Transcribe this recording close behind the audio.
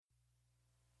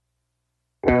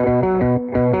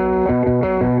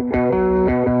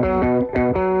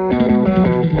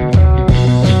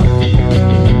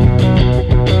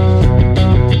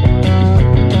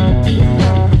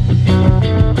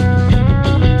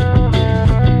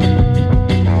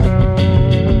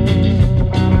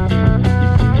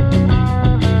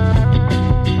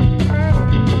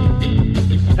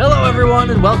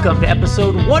and welcome to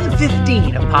episode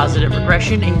 115 of Positive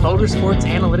Regression, a motorsports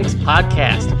analytics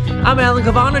podcast. I'm Alan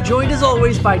Cavanna, joined as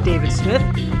always by David Smith.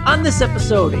 On this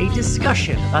episode, a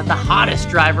discussion about the hottest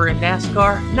driver in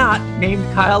NASCAR, not named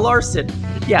Kyle Larson.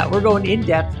 Yeah, we're going in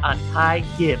depth on Ty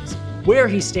Gibbs, where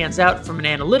he stands out from an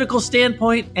analytical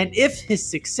standpoint, and if his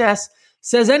success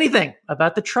says anything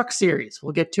about the Truck Series.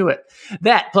 We'll get to it.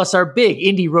 That, plus our big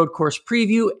Indy road course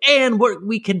preview, and what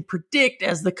we can predict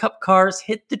as the Cup cars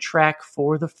hit the track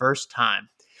for the first time.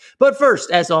 But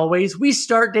first, as always, we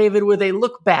start, David, with a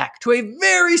look back to a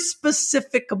very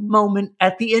specific moment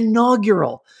at the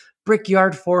inaugural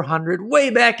Brickyard 400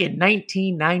 way back in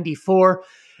 1994.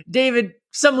 David,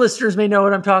 some listeners may know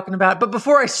what I'm talking about, but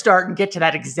before I start and get to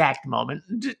that exact moment,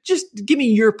 just give me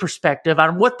your perspective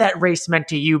on what that race meant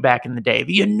to you back in the day,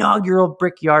 the inaugural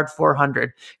Brickyard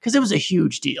 400, because it was a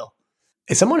huge deal.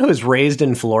 As someone who was raised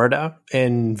in Florida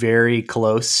and very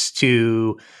close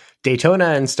to Daytona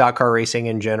and stock car racing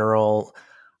in general,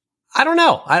 I don't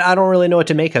know. I don't really know what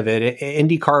to make of it.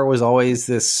 IndyCar was always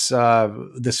this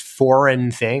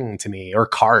foreign thing to me, or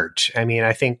kart. I mean,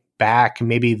 I think back,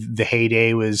 maybe the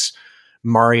heyday was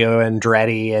Mario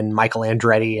Andretti and Michael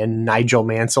Andretti and Nigel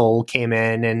Mansell came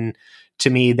in. And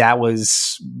to me, that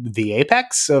was the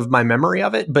apex of my memory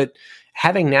of it. But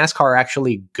having NASCAR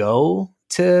actually go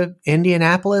to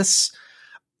Indianapolis,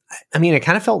 I mean, it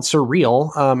kind of felt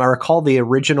surreal. I recall the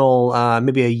original,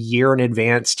 maybe a year in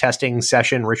advance testing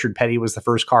session. Richard Petty was the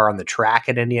first car on the track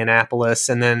at Indianapolis.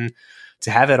 And then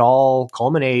to have it all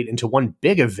culminate into one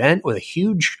big event with a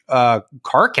huge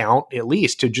car count, at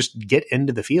least to just get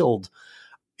into the field.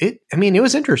 It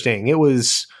was interesting. It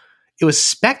was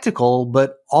spectacle,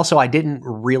 but also I didn't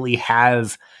really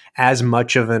have as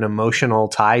much of an emotional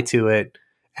tie to it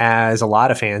as a lot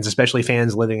of fans, especially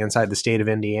fans living inside the state of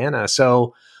Indiana.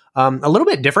 So a little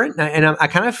bit different. And I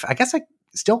guess I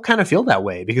still kind of feel that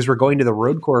way because we're going to the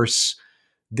road course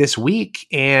this week,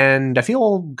 and I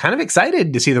feel kind of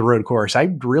excited to see the road course.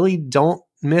 I really don't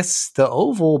miss the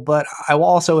oval, but I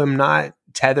also am not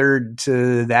tethered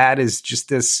to that as just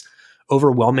this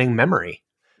overwhelming memory.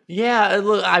 Yeah,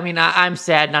 look, I mean, I'm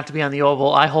sad not to be on the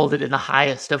oval. I hold it in the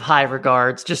highest of high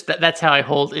regards. Just that's how I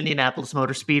hold Indianapolis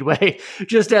Motor Speedway.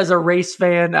 Just as a race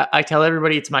fan, I tell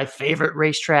everybody it's my favorite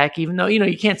racetrack, even though,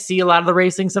 you can't see a lot of the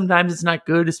racing. Sometimes it's not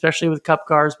good, especially with Cup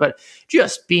cars, but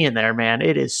just being there, man,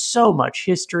 it is so much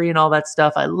history and all that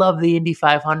stuff. I love the Indy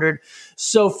 500.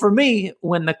 So for me,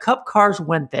 when the Cup cars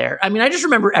went there, I mean, I just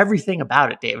remember everything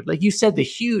about it, David. Like you said,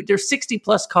 there's 60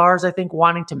 plus cars, I think,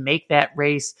 wanting to make that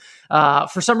race.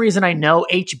 For some reason, I know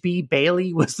HB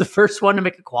Bailey was the first one to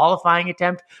make a qualifying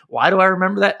attempt. Why do I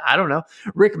remember that? I don't know.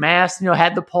 Rick Mast,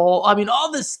 had the pole. I mean,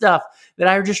 all this stuff that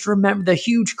I just remember, the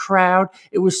huge crowd.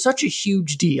 It was such a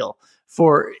huge deal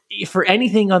for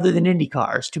anything other than Indy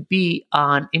cars to be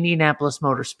on Indianapolis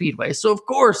Motor Speedway. So, of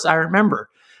course, I remember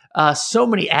so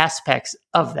many aspects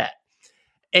of that.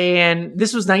 And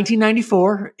this was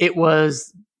 1994. It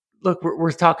was... Look,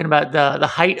 we're talking about the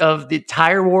height of the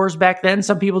tire wars back then.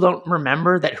 Some people don't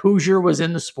remember that Hoosier was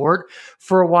in the sport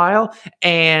for a while,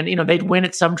 and they'd win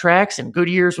at some tracks, and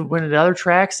Goodyears would win at other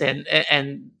tracks,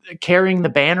 and carrying the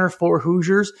banner for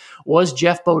Hoosiers was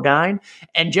Geoff Bodine,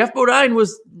 and Geoff Bodine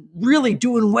was really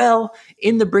doing well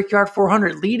in the Brickyard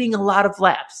 400, leading a lot of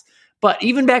laps. But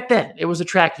even back then, it was a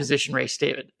track position race,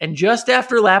 David, and just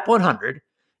after lap 100,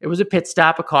 it was a pit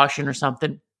stop, a caution or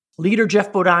something. Leader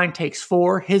Geoff Bodine takes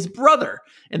 4. His brother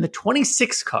in the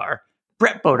 26 car,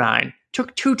 Brett Bodine,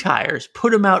 took 2 tires,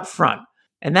 put him out front.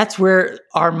 And that's where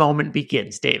our moment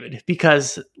begins, David,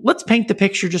 because let's paint the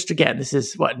picture just again. This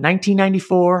is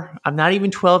 1994. I'm not even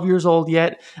 12 years old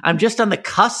yet. I'm just on the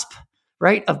cusp,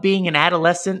 right, of being an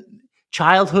adolescent.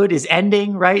 Childhood is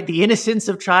ending, right? The innocence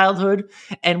of childhood.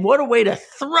 And what a way to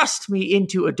thrust me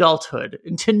into adulthood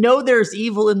and to know there's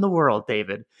evil in the world,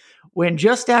 David. When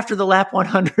just after the lap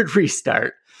 100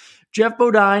 restart, Geoff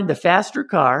Bodine, the faster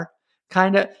car,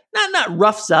 kind of not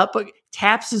roughs up, but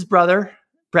taps his brother,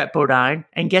 Brett Bodine,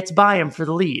 and gets by him for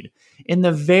the lead. In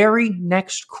the very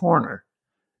next corner,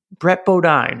 Brett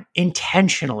Bodine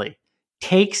intentionally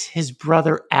takes his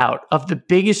brother out of the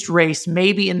biggest race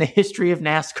maybe in the history of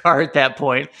NASCAR at that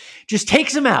point, just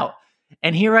takes him out.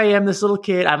 And here I am, this little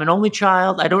kid. I'm an only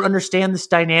child. I don't understand this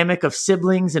dynamic of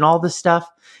siblings and all this stuff.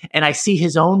 And I see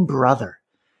his own brother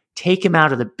take him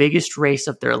out of the biggest race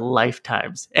of their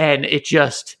lifetimes. And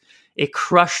it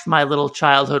crushed my little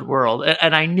childhood world.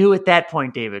 And I knew at that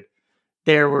point, David,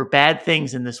 there were bad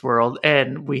things in this world.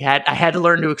 And I had to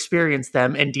learn to experience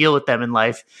them and deal with them in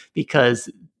life because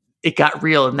it got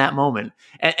real in that moment.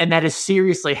 And that is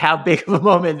seriously how big of a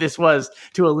moment this was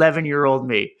to 11-year-old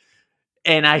me.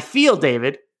 And I feel,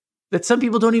 David, that some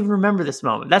people don't even remember this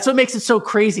moment. That's what makes it so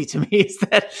crazy to me, is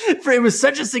that it was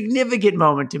such a significant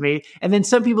moment to me. And then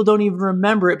some people don't even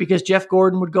remember it because Jeff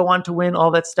Gordon would go on to win,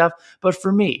 all that stuff. But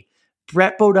for me,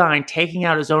 Brett Bodine taking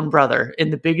out his own brother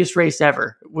in the biggest race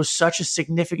ever was such a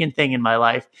significant thing in my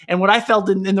life. And what I felt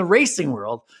in the racing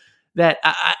world, that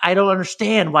I don't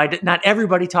understand why not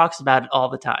everybody talks about it all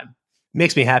the time.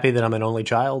 Makes me happy that I'm an only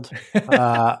child.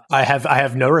 I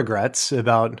have no regrets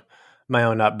about my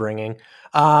own upbringing.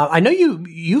 I know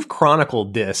you've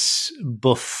chronicled this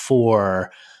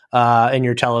before in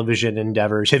your television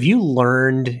endeavors. Have you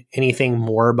learned anything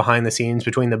more behind the scenes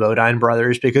between the Bodine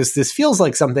brothers? Because this feels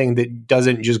like something that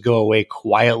doesn't just go away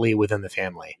quietly within the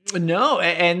family. No,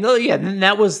 and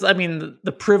that was,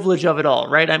 the privilege of it all,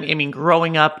 right? I mean,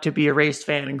 growing up to be a race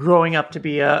fan and growing up to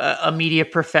be a media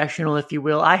professional, if you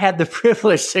will, I had the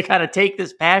privilege to kind of take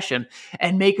this passion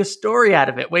and make a story out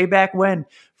of it way back when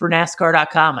for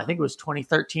NASCAR.com. I think it was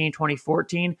 2013,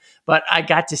 2014, but I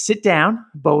got to sit down,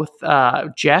 both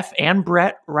Jeff and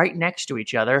Brett right next to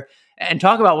each other, and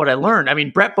talk about what I learned. I mean,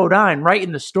 Brett Bodine, right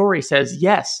in the story, says,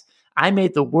 yes, I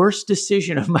made the worst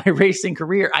decision of my racing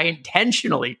career. I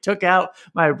intentionally took out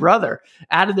my brother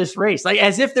out of this race, like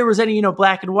as if there was any,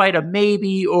 black and white, a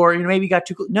maybe, or maybe got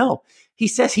too close. No, he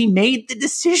says he made the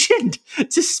decision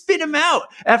to spin him out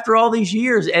after all these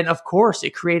years. And of course,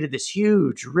 it created this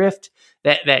huge rift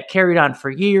that carried on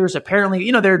for years. Apparently,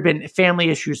 there had been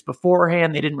family issues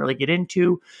beforehand they didn't really get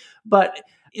into, but,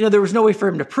 there was no way for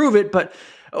him to prove it,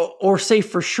 or say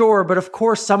for sure. But of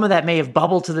course, some of that may have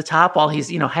bubbled to the top while he's,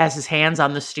 has his hands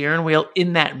on the steering wheel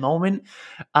in that moment.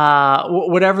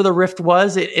 Whatever the rift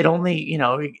was, it only,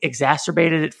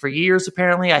 exacerbated it for years,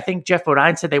 apparently. I think Jeff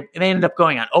Bodine said they ended up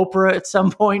going on Oprah at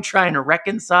some point trying to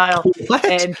reconcile. What?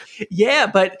 And yeah,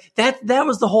 but that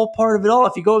was the whole part of it all.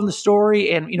 If you go in the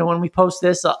story and, when we post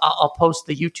this, I'll post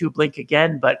the YouTube link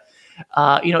again, but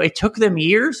it took them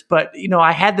years, but,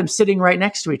 I had them sitting right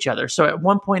next to each other. So at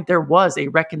one point there was a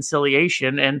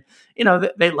reconciliation and,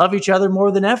 they love each other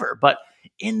more than ever. But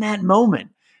in that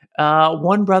moment,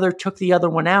 one brother took the other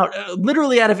one out,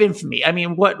 literally out of infamy. I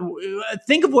mean,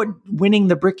 think of what winning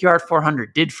the Brickyard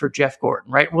 400 did for Jeff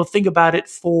Gordon, right? We'll think about it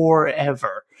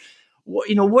forever.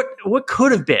 What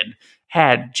could have been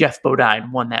had Jeff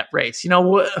Bodine won that race?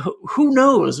 Who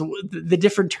knows the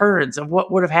different turns of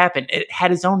what would have happened? It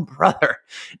had his own brother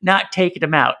not taken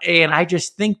him out. And I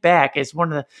just think back as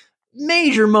one of the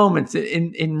major moments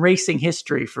in racing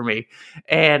history for me.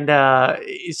 And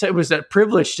so it was a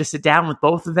privilege to sit down with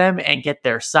both of them and get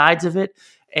their sides of it.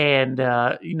 And,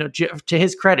 to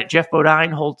his credit, Jeff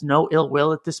Bodine holds no ill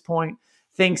will at this point.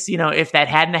 Thinks, if that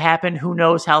hadn't happened, who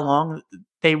knows how long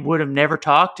they would have never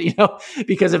talked,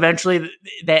 because eventually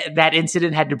that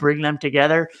incident had to bring them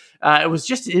together. It was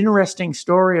just an interesting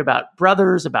story about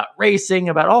brothers, about racing,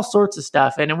 about all sorts of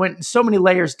stuff. And it went so many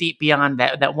layers deep beyond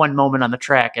that one moment on the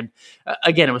track. And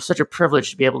again, it was such a privilege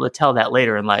to be able to tell that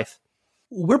later in life.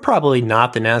 We're probably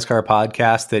not the NASCAR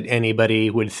podcast that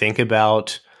anybody would think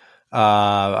about.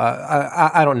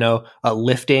 I don't know,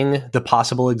 lifting the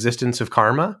possible existence of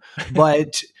karma,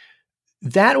 but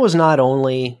that was not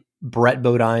only Brett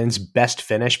Bodine's best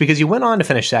finish, because he went on to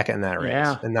finish second in that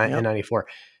race in 94.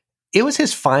 It was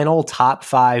his final top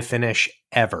 5 finish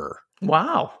ever.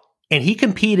 Wow. And he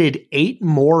competed 8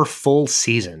 more full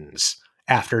seasons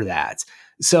after that.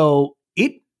 So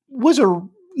it was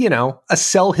a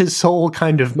sell his soul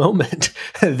kind of moment,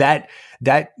 that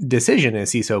decision,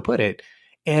 as he so put it.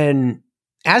 And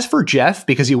as for Jeff,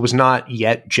 because he was not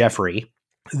yet Jeffrey,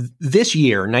 this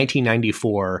year,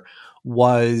 1994,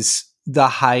 was the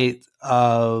height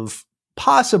of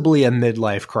possibly a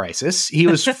midlife crisis. He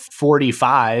was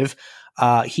 45.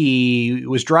 He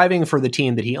was driving for the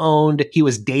team that he owned. He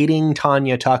was dating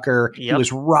Tanya Tucker. Yep. He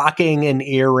was rocking an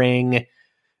earring.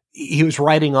 He was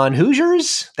riding on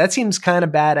Hoosiers. That seems kind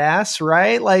of badass,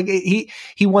 right? Like he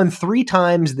won 3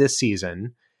 times this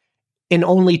season. In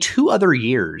only 2 other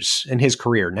years in his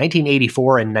career,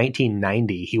 1984 and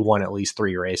 1990, he won at least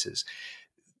 3 races.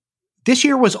 This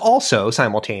year was also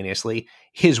simultaneously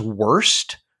his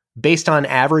worst based on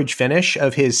average finish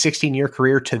of his 16-year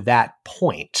career to that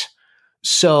point.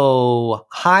 So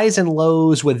highs and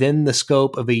lows within the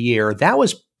scope of a year. That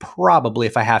was probably,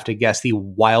 if I have to guess, the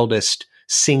wildest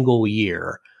single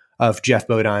year of Jeff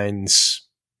Bodine's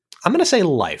I'm going to say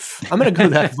life. I'm going to go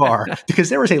that far because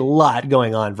there was a lot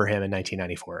going on for him in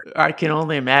 1994. I can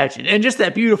only imagine. And just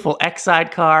that beautiful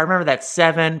X-Side car. I remember that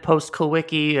 7 post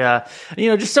Kulwicki.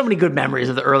 Just so many good memories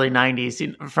of the early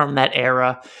 90s from that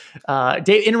era.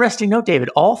 Interesting note, David,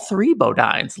 all 3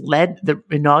 Bodines led the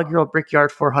inaugural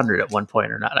Brickyard 400 at one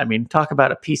point or not. I mean, talk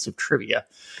about a piece of trivia.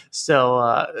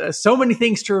 So many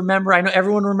things to remember. I know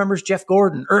everyone remembers Jeff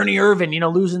Gordon, Ernie Irvan,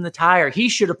 losing the tire. He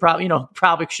should have probably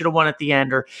should have won at the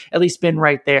end, or at least been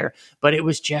right there. But it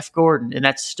was Jeff Gordon, and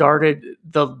that started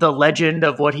the legend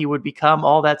of what he would become,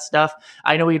 all that stuff.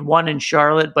 I know he'd won in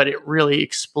Charlotte, but it really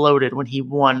exploded when he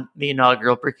won the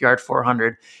inaugural Brickyard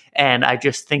 400. And I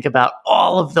just think about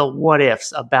all of the what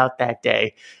ifs about that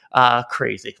day.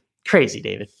 Crazy,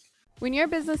 David. When your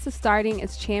business is starting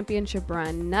its championship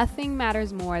run, nothing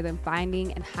matters more than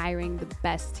finding and hiring the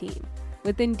best team.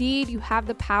 With Indeed, you have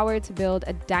the power to build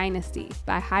a dynasty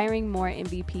by hiring more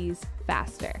MVPs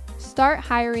faster. Start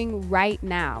hiring right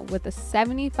now with a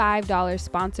 $75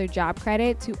 sponsored job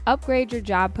credit to upgrade your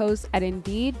job post at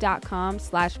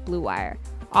Indeed.com/Blue Wire.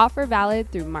 Offer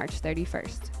valid through March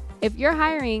 31st. If you're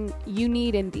hiring, you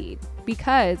need Indeed,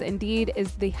 because Indeed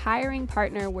is the hiring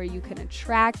partner where you can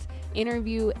attract,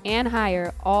 interview, and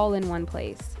hire all in one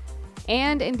place.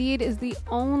 And Indeed is the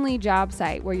only job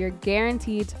site where you're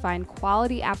guaranteed to find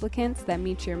quality applicants that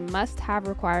meet your must-have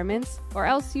requirements, or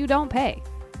else you don't pay.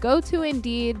 Go to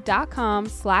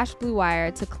Indeed.com/Blue Wire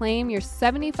to claim your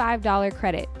 $75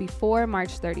 credit before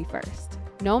March 31st.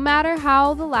 No matter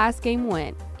how the last game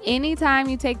went, anytime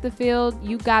you take the field,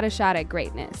 you got a shot at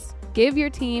greatness. Give your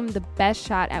team the best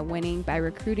shot at winning by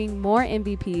recruiting more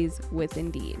MVPs with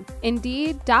Indeed.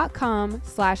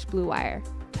 Indeed.com/Blue Wire.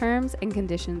 Terms and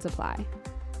conditions apply.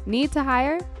 Need to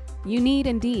hire? You need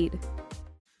Indeed.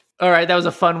 All right, that was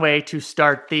a fun way to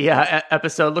start the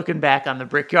episode, looking back on the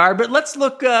Brickyard. But let's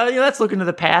look. Let's look into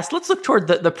the past. Let's look toward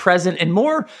the present and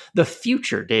more the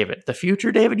future, David. The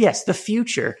future, David. Yes, the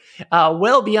future.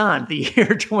 Well beyond the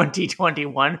year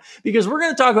 2021, because we're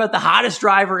going to talk about the hottest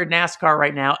driver in NASCAR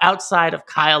right now, outside of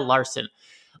Kyle Larson.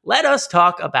 Let us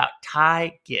talk about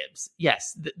Ty Gibbs.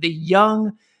 Yes, the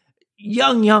young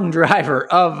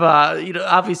driver of,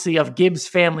 obviously of Gibbs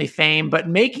family fame, but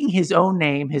making his own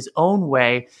name, his own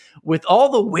way with all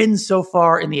the wins so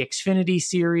far in the Xfinity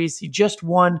series. He just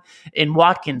won in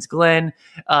Watkins Glen,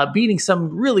 beating some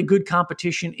really good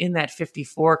competition in that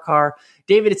 54 car.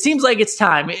 David, it seems like it's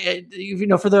time,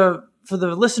 for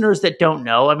the listeners that don't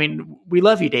know, I mean, we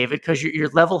love you, David, because you're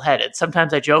level-headed.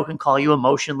 Sometimes I joke and call you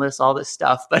emotionless, all this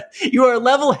stuff, but you are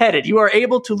level-headed. You are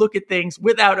able to look at things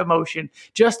without emotion,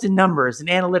 just in numbers and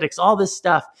analytics, all this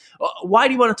stuff. Why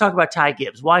do you want to talk about Ty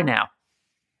Gibbs? Why now?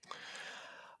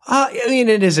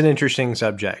 It is an interesting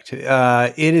subject.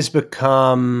 It has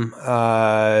become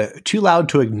too loud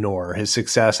to ignore, his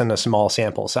success in a small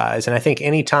sample size. And I think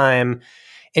anytime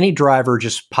any driver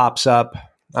just pops up,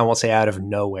 I won't say out of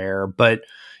nowhere, but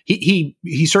he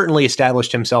certainly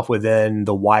established himself within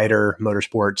the wider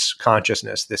motorsports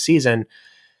consciousness this season.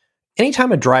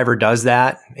 Anytime a driver does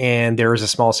that and there is a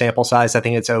small sample size, I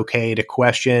think it's okay to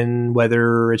question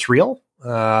whether it's real,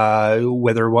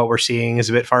 whether what we're seeing is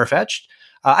a bit far-fetched.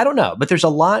 I don't know, but there's a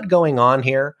lot going on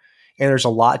here and there's a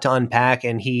lot to unpack.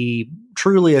 And he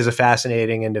truly is a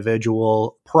fascinating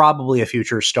individual, probably a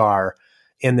future star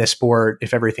in this sport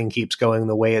if everything keeps going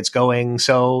the way it's going.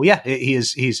 So yeah,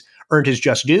 he's earned his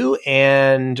just due,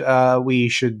 and we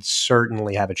should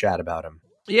certainly have a chat about him.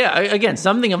 Yeah, again,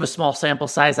 something of a small sample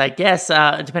size, I guess,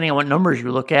 depending on what numbers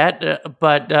you look at.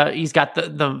 But he's got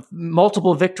the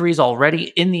multiple victories already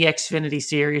in the Xfinity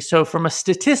series. So from a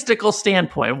statistical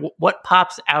standpoint, what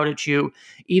pops out at you,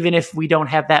 even if we don't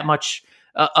have that much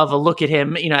of a look at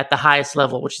him, at the highest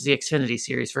level, which is the Xfinity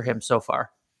series for him so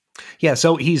far? Yeah,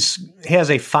 so he has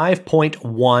a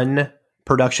 5.1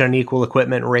 production and equal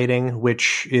equipment rating,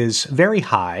 which is very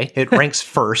high. It ranks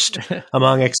first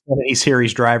among Xfinity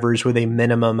Series drivers with a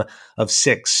minimum of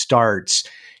 6 starts.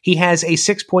 He has a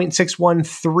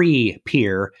 6.613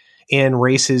 PEER in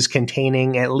races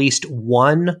containing at least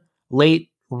one late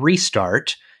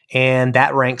restart, and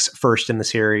that ranks first in the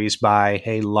series by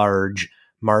a large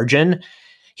margin.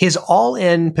 His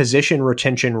all-in position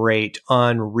retention rate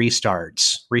on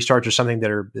restarts are something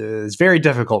that is very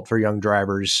difficult for young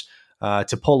drivers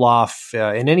to pull off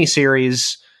in any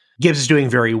series. Gibbs is doing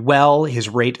very well. His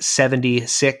rate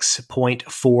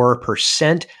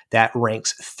 76.4%. That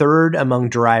ranks third among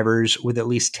drivers with at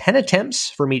least 10 attempts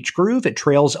from each groove. It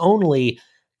trails only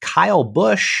Kyle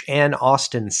Busch and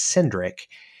Austin Cindric.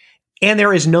 And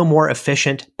there is no more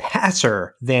efficient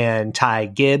passer than Ty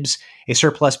Gibbs, a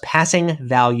surplus passing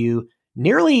value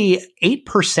nearly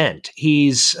 8%.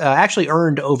 He's actually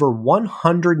earned over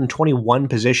 121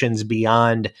 positions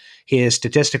beyond his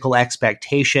statistical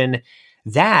expectation.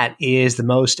 That is the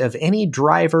most of any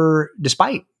driver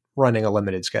despite running a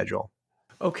limited schedule.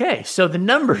 Okay, so the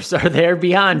numbers are there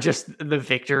beyond just the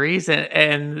victories,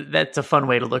 and that's a fun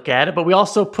way to look at it. But we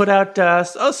also put out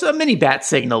a mini bat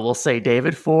signal, we'll say,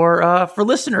 David, for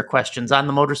listener questions on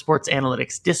the Motorsports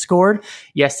Analytics Discord.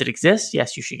 Yes, it exists.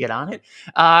 Yes, you should get on it.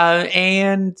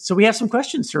 And so we have some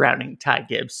questions surrounding Ty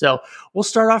Gibbs. So we'll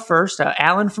start off first.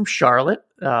 Alan from Charlotte,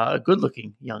 a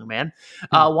good-looking young man,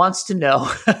 wants to know,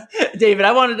 David,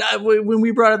 when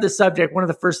we brought up this subject, one of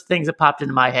the first things that popped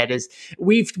into my head is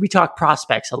we talk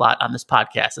prospects a lot on this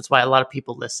podcast. That's why a lot of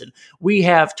people listen. We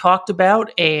have talked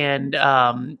about and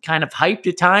kind of hyped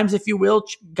at times, if you will,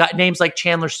 got names like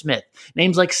Chandler Smith,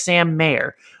 names like Sam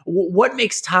Mayer. What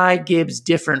makes Ty Gibbs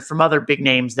different from other big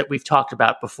names that we've talked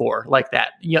about before, like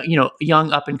that?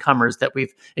 Young up-and-comers that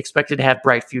we've expected to have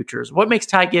bright futures. What makes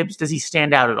Ty Gibbs, does he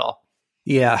stand out at all?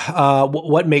 Yeah.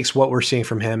 What makes what we're seeing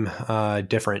from him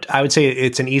different? I would say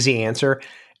it's an easy answer.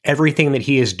 Everything that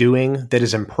he is doing that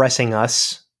is impressing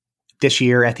us this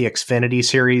year at the Xfinity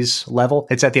Series level,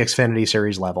 it's at the Xfinity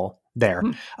Series level there.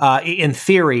 In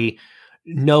theory,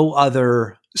 no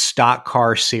other stock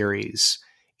car series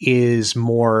is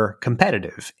more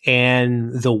competitive.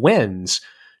 And the wins,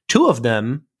 2 of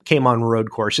them came on road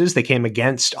courses. They came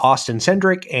against Austin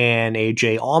Cindric and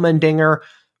AJ Allmendinger.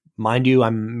 Mind you,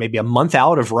 I'm maybe a month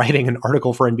out of writing an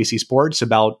article for NBC Sports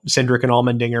about Cindric and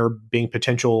Allmendinger being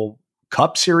potential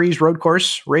Cup Series road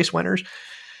course race winners.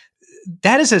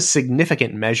 That is a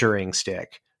significant measuring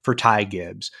stick for Ty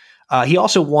Gibbs. He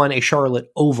also won a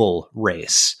Charlotte Oval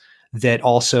race that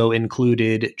also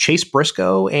included Chase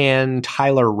Briscoe and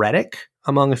Tyler Reddick,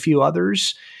 among a few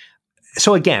others.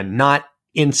 So again, not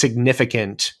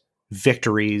insignificant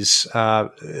victories,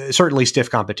 certainly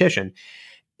stiff competition.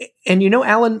 And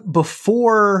Alan,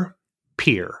 before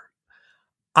Pier,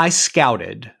 I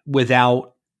scouted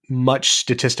without much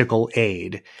statistical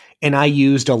aid, and I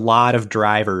used a lot of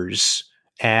drivers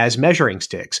as measuring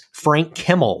sticks. Frank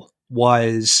Kimmel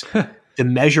was the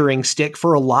measuring stick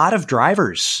for a lot of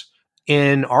drivers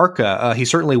in ARCA. He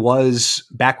certainly was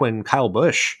back when Kyle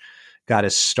Busch got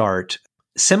his start.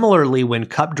 Similarly, when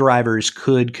Cup drivers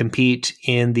could compete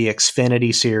in the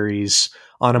Xfinity Series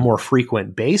on a more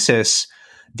frequent basis,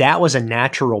 that was a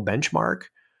natural benchmark.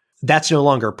 That's no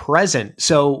longer present.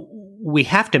 So we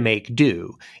have to make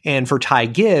do. And for Ty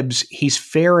Gibbs, he's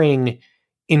faring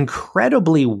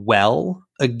incredibly well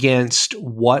against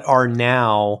what are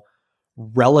now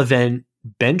relevant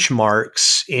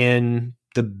benchmarks in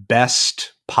the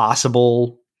best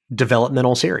possible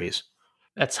developmental series.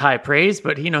 That's high praise,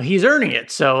 but he's earning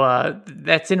it. So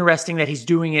that's interesting that he's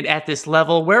doing it at this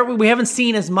level where we haven't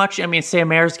seen as much. I mean, Sam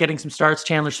Mayer's getting some starts.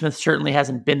 Chandler Smith certainly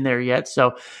hasn't been there yet.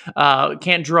 So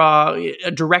can't draw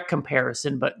a direct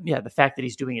comparison. But yeah, the fact that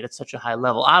he's doing it at such a high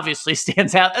level obviously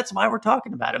stands out. That's why we're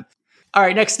talking about him. All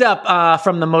right, next up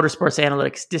from the Motorsports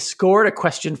Analytics Discord, a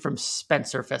question from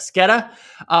Spencer Fesqueta.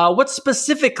 What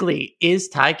specifically is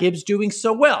Ty Gibbs doing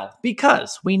so well?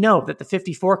 Because we know that the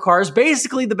 54 car is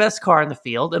basically the best car in the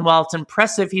field, and while it's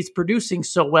impressive he's producing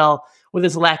so well with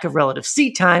his lack of relative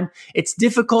seat time, it's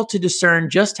difficult to discern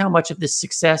just how much of this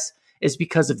success is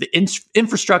because of the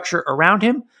infrastructure around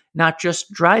him, not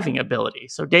just driving ability.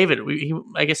 So, David,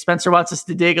 I guess Spencer wants us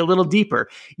to dig a little deeper.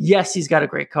 Yes, he's got a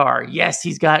great car. Yes,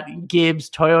 he's got Gibbs,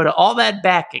 Toyota, all that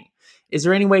backing. Is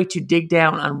there any way to dig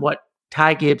down on what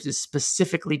Ty Gibbs is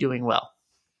specifically doing well?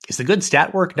 Is the good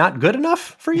stat work not good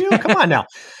enough for you? Come on now.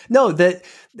 No, the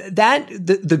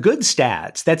good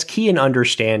stats, that's key in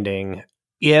understanding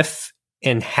if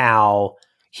and how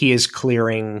he is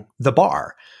clearing the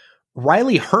bar.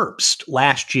 Riley Herbst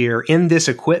last year in this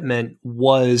equipment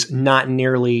was not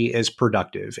nearly as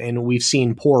productive, and we've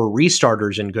seen poor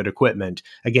restarters in good equipment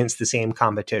against the same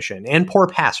competition and poor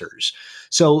passers.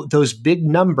 So those big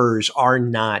numbers are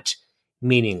not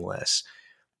meaningless.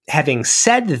 Having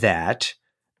said that,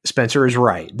 Spencer is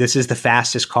right. This is the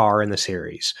fastest car in the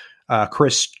series.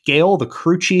 Chris Gale, the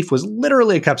crew chief, was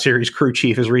literally a Cup Series crew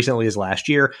chief as recently as last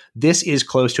year. This is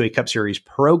close to a Cup Series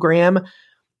program.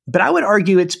 But I would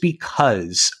argue it's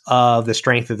because of the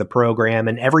strength of the program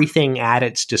and everything at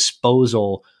its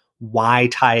disposal why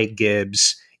Ty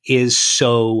Gibbs is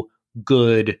so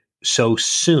good so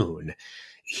soon.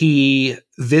 He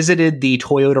visited the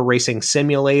Toyota Racing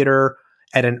Simulator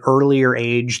at an earlier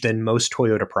age than most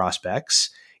Toyota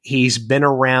prospects. He's been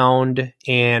around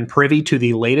and privy to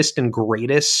the latest and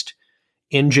greatest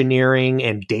engineering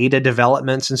and data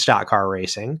developments in stock car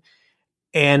racing.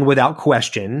 And without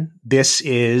question, this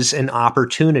is an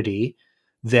opportunity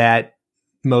that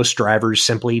most drivers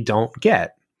simply don't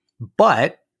get.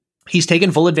 But he's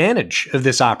taken full advantage of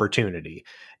this opportunity.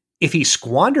 If he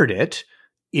squandered it,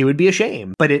 it would be a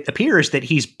shame. But it appears that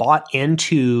he's bought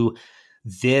into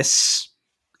this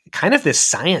kind of this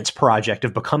science project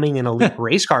of becoming an elite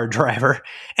race car driver,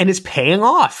 and it's paying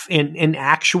off in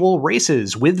actual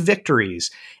races with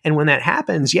victories. And when that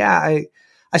happens, I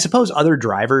suppose other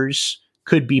drivers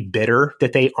could be bitter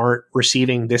that they aren't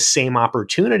receiving this same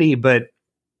opportunity, but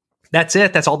that's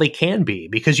it. That's all they can be,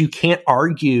 because you can't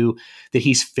argue that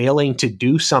he's failing to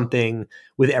do something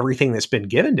with everything that's been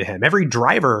given to him. Every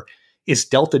driver is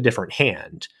dealt a different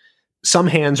hand. Some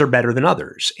hands are better than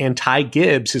others. And Ty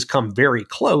Gibbs has come very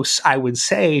close, I would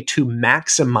say, to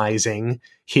maximizing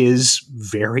his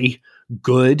very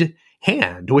good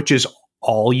hand, which is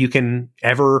all you can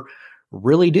ever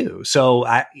really do. So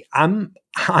I'm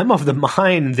of the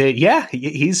mind that,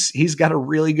 he's got a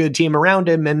really good team around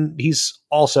him, and he's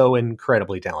also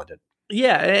incredibly talented.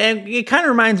 Yeah, and it kind of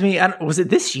reminds me, was it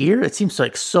this year? It seems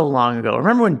like so long ago.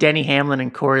 Remember when Denny Hamlin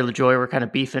and Corey LaJoie were kind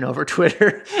of beefing over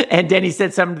Twitter? And Denny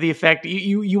said something to the effect,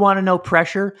 you want to know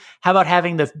pressure? How about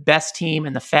having the best team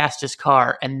and the fastest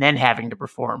car and then having to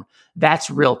perform? That's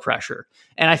real pressure.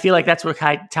 And I feel like that's what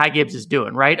Ty Gibbs is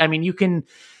doing, right? I mean, you can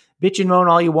bitch and moan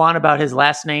all you want about his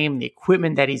last name, the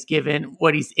equipment that he's given,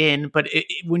 what he's in. But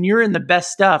when you're in the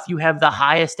best stuff, you have the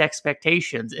highest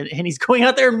expectations, and he's going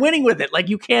out there and winning with it. Like,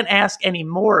 you can't ask any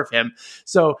more of him.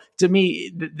 So to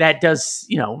me, that does,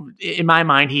 in my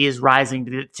mind, he is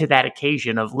rising to that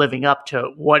occasion of living up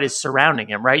to what is surrounding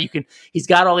him, right? He's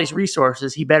got all these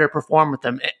resources. He better perform with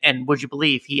them. And would you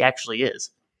believe he actually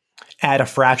is? At a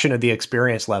fraction of the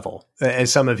experience level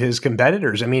as some of his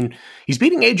competitors. I mean, he's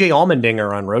beating AJ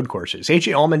Allmendinger on road courses.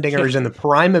 AJ Allmendinger is in the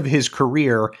prime of his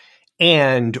career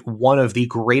and one of the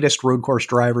greatest road course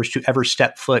drivers to ever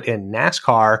step foot in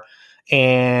NASCAR.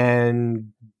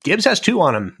 And Gibbs has 2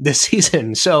 on him this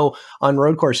season. So on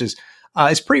road courses,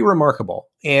 it's pretty remarkable.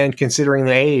 And considering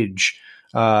the age,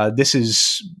 this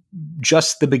is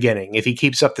just the beginning. If he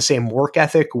keeps up the same work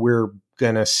ethic, we're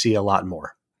going to see a lot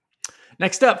more.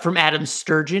 Next up from Adam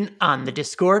Sturgeon on the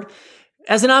Discord.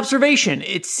 As an observation,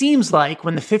 it seems like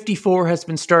when the 54 has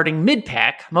been starting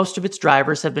mid-pack, most of its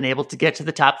drivers have been able to get to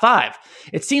the top 5.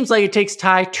 It seems like it takes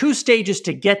Ty 2 stages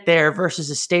to get there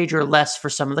versus a stage or less for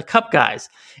some of the Cup guys.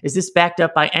 Is this backed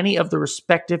up by any of the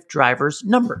respective drivers'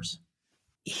 numbers?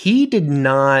 He did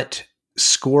not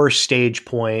score stage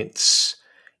points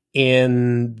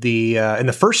in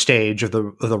the first stage of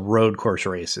the road course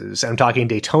races. I'm talking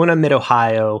Daytona,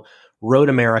 Mid-Ohio, Road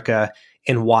America,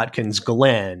 and Watkins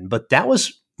Glen, but that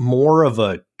was more of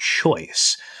a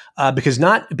choice because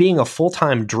not being a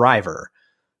full-time driver,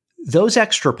 those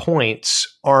extra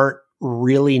points aren't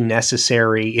really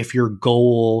necessary if your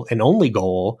goal and only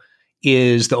goal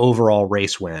is the overall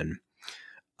race win.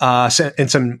 So in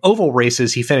some oval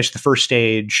races, he finished the first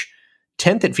stage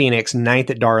 10th at Phoenix,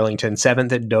 9th at Darlington,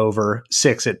 7th at Dover,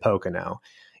 6th at Pocono.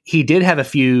 He did have a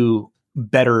few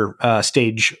better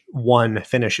stage 1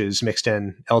 finishes mixed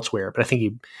in elsewhere, but I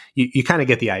think you kind of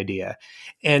get the idea.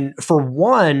 And for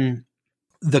one,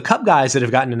 the Cup guys that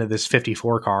have gotten into this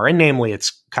 54 car, and namely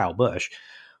it's Kyle Busch,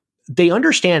 they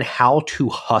understand how to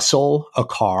hustle a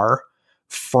car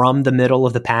from the middle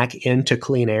of the pack into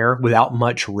clean air without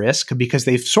much risk because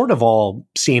they've sort of all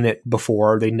seen it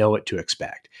before. They know what to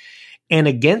expect. And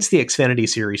against the Xfinity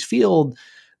Series field,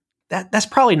 that's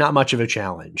probably not much of a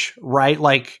challenge, right?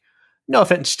 Like, no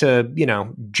offense to,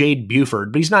 Jade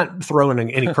Buford, but he's not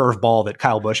throwing any curveball that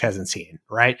Kyle Busch hasn't seen,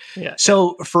 right? Yeah.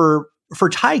 So for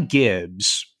Ty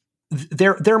Gibbs,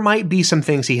 there might be some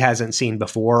things he hasn't seen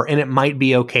before, and it might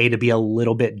be okay to be a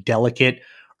little bit delicate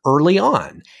early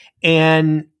on.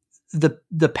 And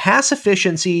the pass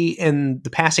efficiency and the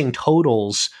passing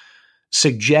totals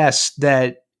suggest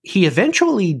that he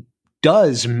eventually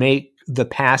does make the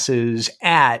passes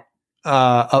at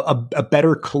a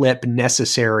better clip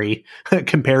necessary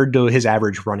compared to his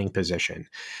average running position.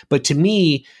 But to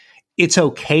me, it's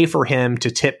okay for him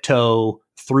to tiptoe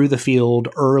through the field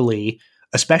early,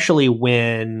 especially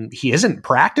when he isn't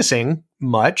practicing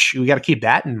much. We got to keep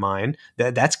that in mind.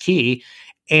 That's key.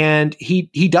 And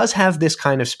he does have this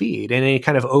kind of speed and any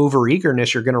kind of over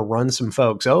eagerness. You're going to run some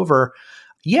folks over.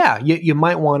 Yeah, you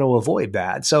might want to avoid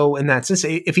that. So in that sense,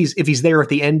 if he's there at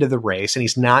the end of the race and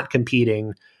he's not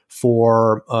competing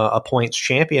for a points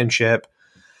championship,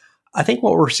 I think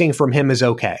what we're seeing from him is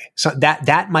okay. So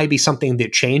that might be something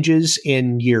that changes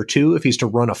in year 2 if he's to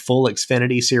run a full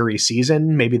Xfinity Series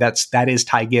season. Maybe that is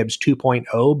Ty Gibbs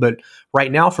 2.0, but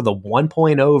right now for the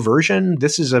 1.0 version,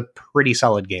 this is a pretty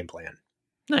solid game plan.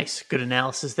 Nice. Good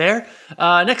analysis there.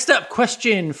 Next up,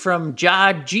 question from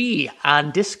Jod G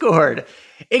on Discord.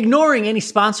 Ignoring any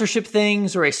sponsorship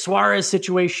things or a Suarez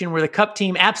situation where the Cup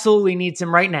team absolutely needs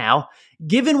him right now,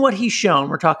 given what he's shown,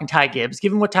 we're talking Ty Gibbs,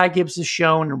 given what Ty Gibbs has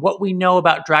shown and what we know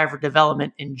about driver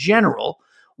development in general,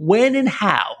 when and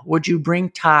how would you bring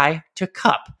Ty to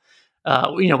Cup?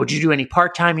 Would you do any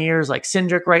part-time years like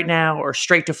Cindric right now or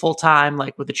straight to full-time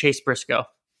like with the Chase Briscoe?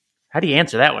 How do you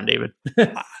answer that one, David?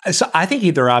 So I think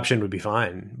either option would be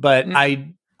fine, but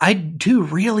I do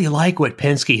really like what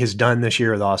Penske has done this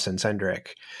year with Austin Cindric,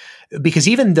 because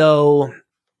even though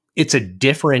it's a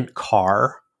different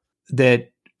car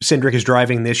that Cindric is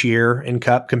driving this year in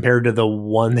Cup compared to the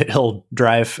one that he'll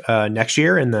drive next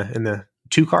year in the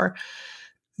 2 car,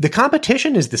 the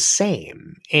competition is the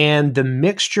same, and the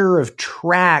mixture of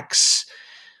tracks.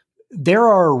 There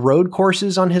are road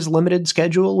courses on his limited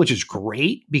schedule, which is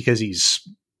great because he's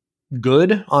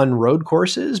good on road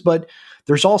courses, but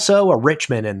there's also a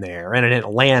Richmond in there and an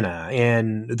Atlanta,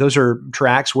 and those are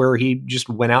tracks where he just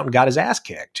went out and got his ass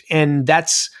kicked. And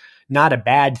that's not a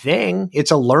bad thing.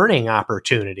 It's a learning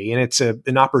opportunity, and it's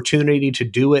an opportunity to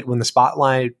do it when the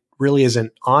spotlight really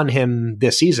isn't on him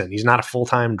this season. He's not a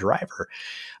full-time driver.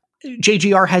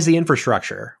 JGR has the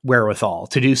infrastructure wherewithal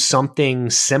to do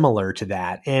something similar to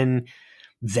that. And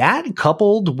that,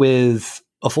 coupled with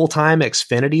a full-time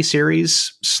Xfinity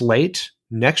Series slate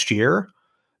next year,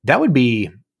 that would be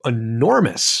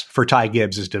enormous for Ty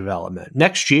Gibbs' development.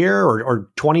 Next year or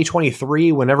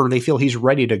 2023, whenever they feel he's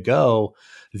ready to go,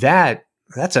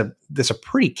 that's a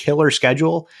pretty killer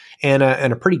schedule and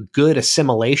a pretty good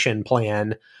assimilation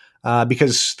plan,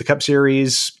 because the Cup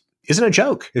Series isn't a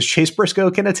joke, as Chase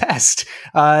Briscoe can attest.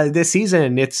 This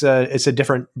season, it's a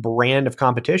different brand of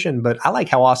competition, but I like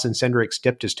how Austin Cindric's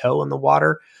dipped his toe in the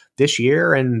water this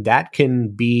year, and that can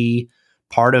be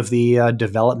part of the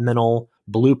developmental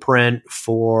blueprint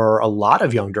for a lot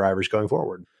of young drivers going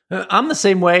forward. I'm the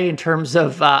same way in terms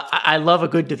of I love a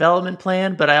good development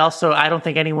plan, but I don't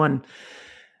think anyone,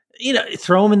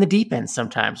 throw them in the deep end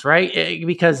sometimes, right?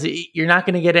 Because you're not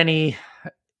going to get any.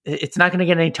 It's not going to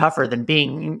get any tougher than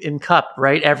being in Cup,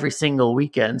 right? Every single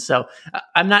weekend. So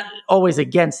I'm not always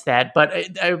against that, but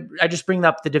I just bring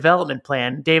up the development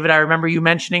plan. David, I remember you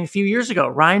mentioning a few years ago,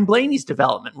 Ryan Blaney's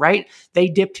development, right? They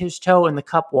dipped his toe in the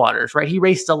Cup waters, right? He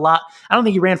raced a lot. I don't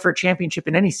think he ran for a championship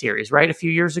in any series, right? A few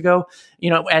years ago,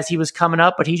 as he was coming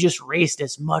up, but he just raced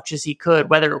as much as he could,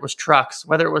 whether it was trucks,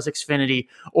 whether it was Xfinity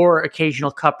or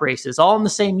occasional Cup races, all in the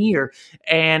same year.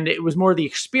 And it was more the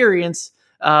experience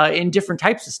in different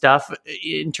types of stuff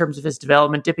in terms of his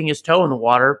development, dipping his toe in the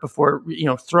water before,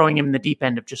 throwing him in the deep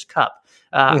end of just Cup.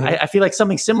 I feel like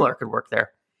something similar could work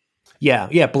there.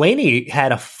 Yeah. Blaney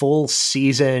had a full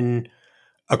season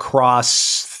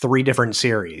across 3 different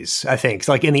series, I think.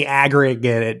 Like in the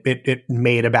aggregate, it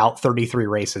made about 33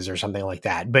 races or something like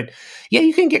that. But yeah,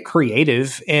 you can get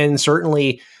creative, and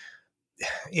certainly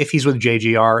if he's with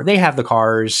JGR, they have the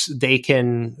cars. They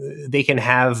can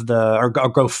have or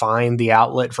go find the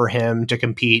outlet for him to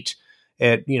compete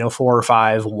at 4 or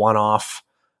 5 one-off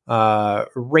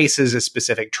races at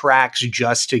specific tracks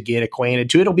just to get acquainted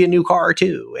to. It'll be a new car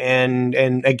too, and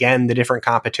again, the different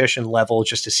competition level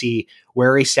just to see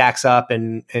where he stacks up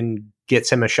and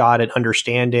gets him a shot at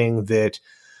understanding that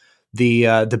the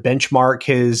benchmark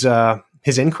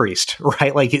has increased,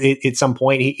 right? Like at some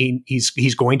point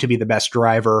he's going to be the best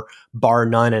driver, bar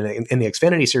none, in the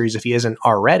Xfinity Series if he isn't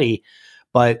already.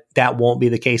 But that won't be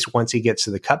the case once he gets to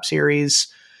the Cup Series.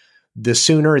 The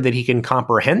sooner that he can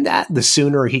comprehend that, the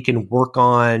sooner he can work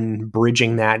on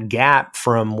bridging that gap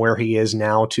from where he is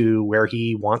now to where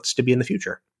he wants to be in the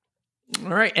future.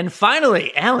 All right. And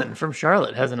finally, Alan from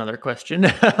Charlotte has another question.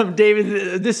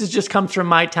 David, this has just come from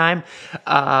my time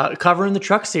covering the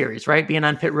Truck Series, right? Being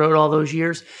on pit road all those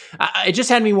years. It just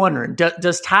had me wondering,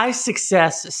 does Ty's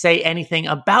success say anything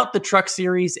about the Truck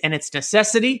Series and its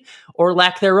necessity or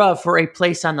lack thereof for a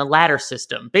place on the ladder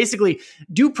system? Basically,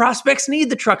 do prospects need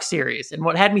the Truck Series? And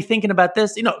what had me thinking about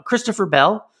this, Christopher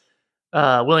Bell,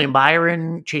 William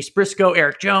Byron, Chase Briscoe,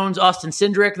 Eric Jones, Austin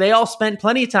Cindric, they all spent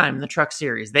plenty of time in the Truck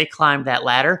Series. They climbed that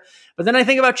ladder. But then I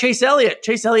think about Chase Elliott.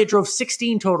 Chase Elliott drove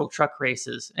 16 total truck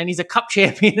races, and he's a Cup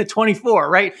champion at 24,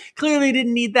 right? Clearly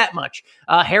didn't need that much.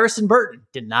 Harrison Burton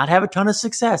did not have a ton of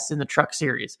success in the Truck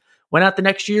Series. Went out the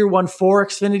next year, won 4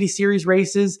 Xfinity Series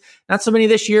races. Not so many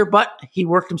this year, but he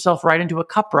worked himself right into a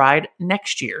Cup ride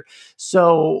next year.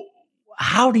 So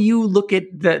how do you look at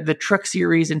the Truck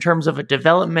Series in terms of a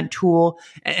development tool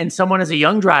and someone as a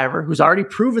young driver who's already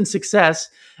proven success?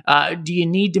 Do you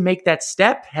need to make that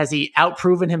step? Has he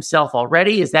outproven himself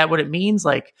already? Is that what it means?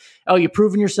 Like, oh, you've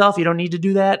proven yourself, you don't need to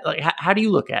do that? Like, how do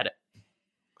you look at it?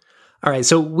 All right,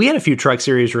 so we had a few Truck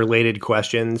Series related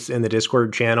questions in the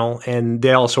Discord channel, and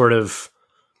they all sort of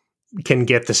can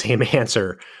get the same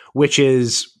answer, which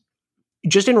is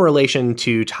just in relation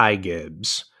to Ty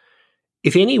Gibbs.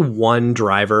 If any one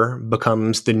driver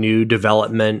becomes the new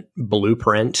development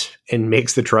blueprint and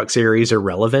makes the Truck Series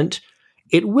irrelevant,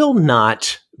 it will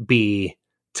not be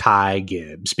Ty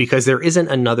Gibbs, because there isn't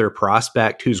another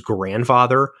prospect whose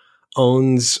grandfather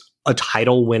owns a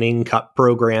title-winning Cup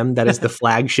program that is the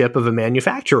flagship of a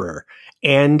manufacturer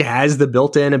and has the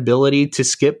built-in ability to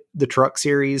skip the Truck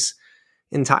Series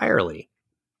entirely.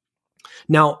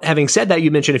 Now, having said that,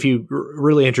 you mentioned a few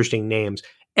really interesting names.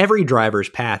 Every driver's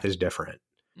path is different.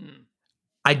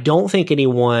 I don't think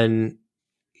anyone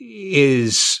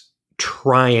is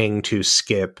trying to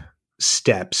skip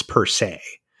steps per se,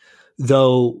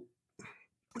 though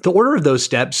the order of those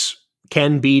steps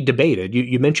can be debated.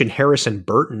 You mentioned Harrison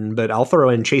Burton, but I'll throw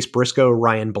in Chase Briscoe,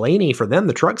 Ryan Blaney. For them,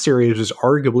 the Truck Series was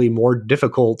arguably more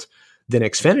difficult than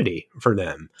Xfinity for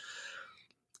them.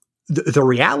 The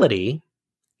reality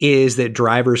is that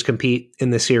drivers compete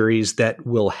in the series that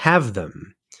will have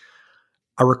them.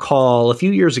 I recall a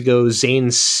few years ago,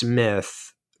 Zane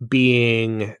Smith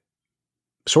being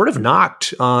sort of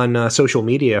knocked on social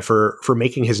media for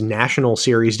making his national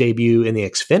series debut in the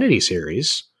Xfinity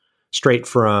series, straight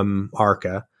from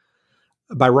ARCA,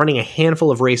 by running a handful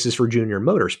of races for Junior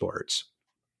Motorsports.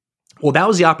 Well, that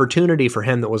was the opportunity for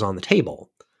him that was on the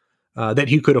table, that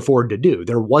he could afford to do.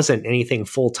 There wasn't anything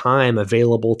full-time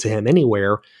available to him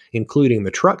anywhere, including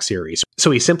the Truck Series. So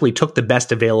he simply took the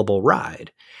best available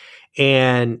ride.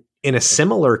 And in a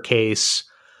similar case,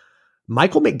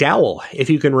 Michael McDowell, if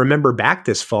you can remember back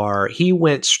this far, he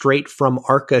went straight from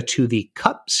ARCA to the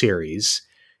Cup Series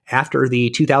after the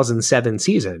 2007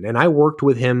 season. And I worked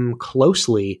with him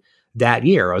closely that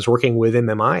year. I was working with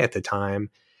MMI at the time.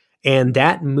 And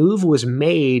that move was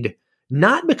made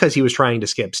not because he was trying to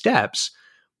skip steps,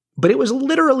 but it was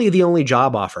literally the only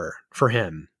job offer for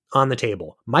him on the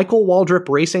table. Michael Waldrop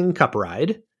Racing Cup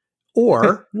ride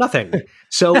or nothing.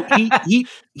 So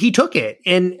he took it.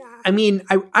 And I mean,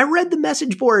 I read the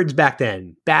message boards back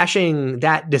then bashing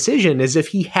that decision as if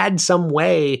he had some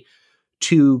way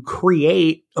to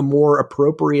create a more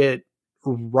appropriate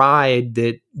ride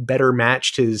that better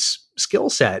matched his skill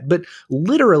set. But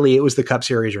literally it was the Cup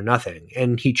Series or nothing,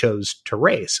 and he chose to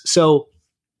race. So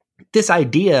this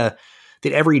idea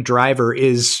that every driver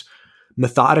is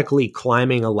methodically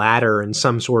climbing a ladder in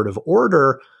some sort of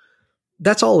order,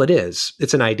 that's all it is.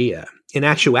 It's an idea. In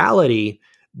actuality,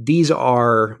 these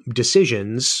are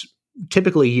decisions,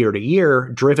 typically year to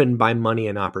year, driven by money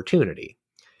and opportunity.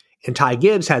 And Ty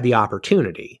Gibbs had the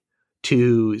opportunity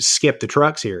to skip the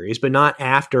Truck Series, but not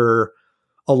after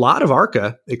a lot of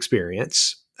ARCA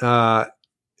experience, to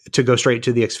go straight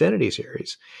to the Xfinity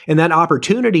Series. And that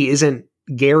opportunity isn't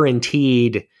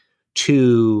guaranteed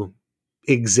to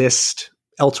exist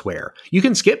elsewhere. You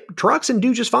can skip trucks and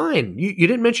do just fine. You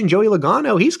didn't mention Joey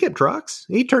Logano. He skipped trucks.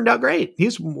 He turned out great.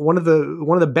 He's one of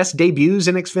the best debuts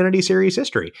in Xfinity Series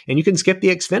history. And you can skip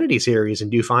the Xfinity Series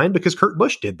and do fine because Kurt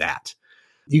Busch did that.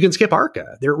 You can skip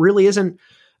ARCA. There really isn't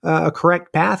a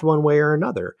correct path one way or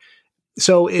another.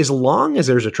 So as long as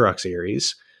there's a Truck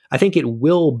Series, I think it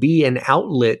will be an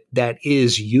outlet that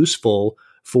is useful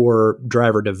for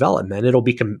driver development. It'll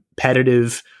be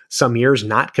competitive some years,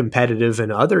 not competitive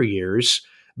in other years,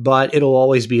 but it'll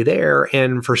always be there.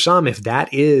 And for some, if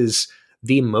that is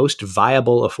the most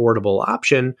viable, affordable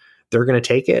option, they're going to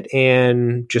take it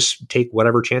and just take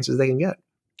whatever chances they can get.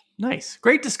 Nice.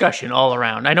 Great discussion all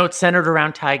around. I know it's centered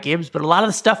around Ty Gibbs, but a lot of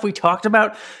the stuff we talked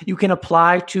about, you can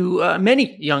apply to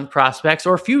many young prospects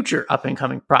or future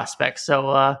up-and-coming prospects.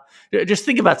 So just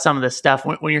think about some of this stuff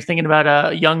when you're thinking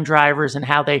about young drivers and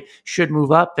how they should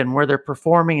move up and where they're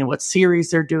performing and what series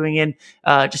they're doing in.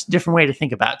 Just a different way to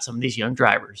think about some of these young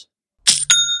drivers.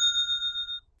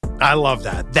 I love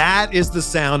that. That is the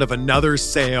sound of another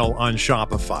sale on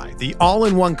Shopify, the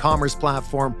all-in-one commerce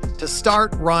platform to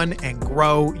start, run, and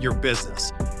grow your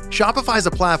business. Shopify is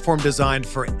a platform designed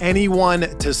for anyone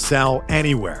to sell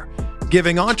anywhere,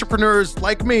 giving entrepreneurs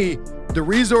like me the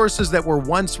resources that were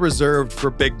once reserved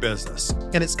for big business.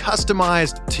 And it's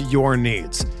customized to your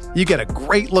needs. You get a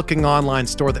great-looking online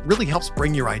store that really helps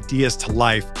bring your ideas to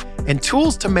life and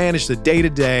tools to manage the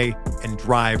day-to-day and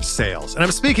drive sales. And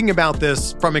I'm speaking about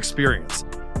this from experience.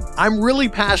 I'm really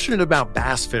passionate about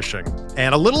bass fishing.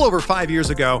 And a little over 5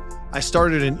 years ago, I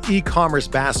started an e-commerce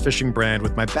bass fishing brand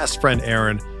with my best friend,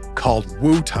 Aaron, called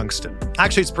Woo Tungsten.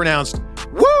 Actually, it's pronounced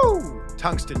Woo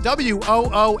Tungsten,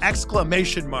 W-O-O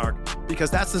exclamation mark, because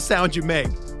that's the sound you make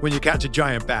when you catch a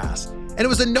giant bass. And it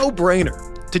was a no-brainer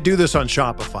to do this on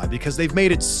Shopify because they've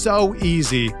made it so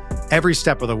easy every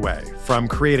step of the way, from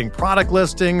creating product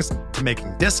listings to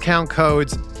making discount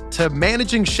codes to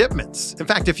managing shipments. In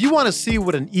fact, if you want to see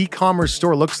what an e-commerce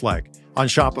store looks like on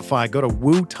Shopify, go to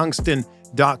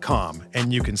wootungsten.com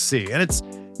and you can see. And it's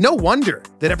no wonder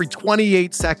that every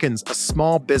 28 seconds, a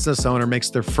small business owner makes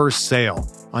their first sale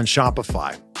on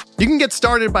Shopify. You can get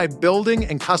started by building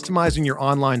and customizing your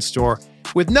online store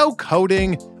with no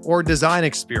coding or design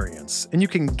experience, and you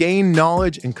can gain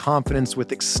knowledge and confidence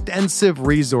with extensive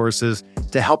resources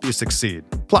to help you succeed.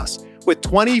 Plus, with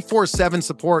 24/7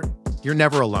 support, you're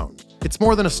never alone. It's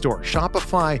more than a store.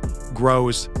 Shopify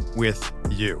grows with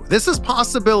you. This is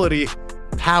Possibility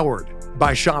powered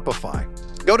by Shopify.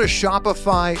 Go to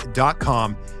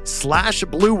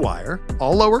shopify.com/Blue Wire,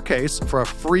 all lowercase, for a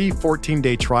free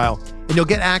 14-day trial, and you'll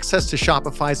get access to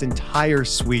Shopify's entire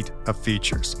suite of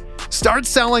features. Start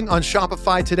selling on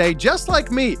Shopify today, just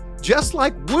like me, just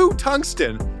like Woo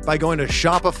Tungsten, by going to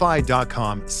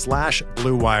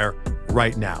shopify.com/Blue Wire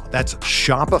right now. That's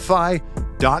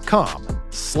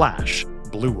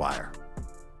shopify.com/Blue Wire.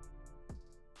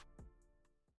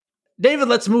 David,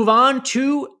 let's move on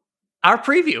to our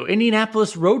preview.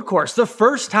 Indianapolis Road Course, the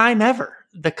first time ever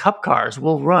the Cup cars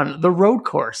will run the road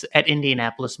course at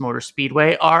Indianapolis Motor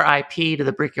Speedway. RIP to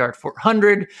the Brickyard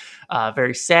 400.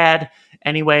 Very sad.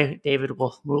 Anyway, David,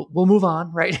 we'll move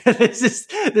on, right? This is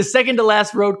the second to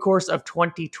last road course of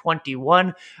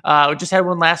 2021. We just had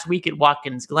one last week at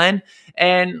Watkins Glen.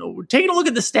 And taking a look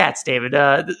at the stats, David,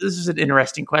 this is an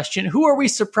interesting question. Who are we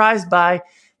surprised by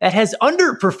that has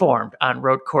underperformed on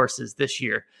road courses this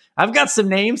year? I've got some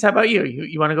names. How about you?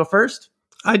 You want to go first?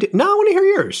 No, I want to hear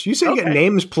yours. You say you get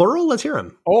names plural? Let's hear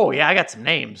them. Oh, yeah, I got some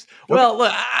names. Okay. Well,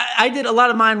 look, I did a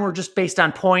lot of mine were just based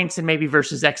on points and maybe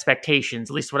versus expectations,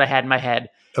 at least what I had in my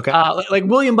head. Okay. Like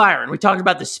William Byron, we talked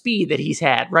about the speed that he's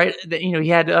had, right? That, he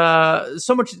had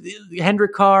so much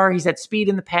Hendrick car. He's had speed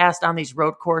in the past on these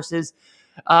road courses.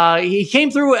 He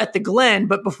came through at the Glen,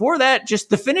 but before that,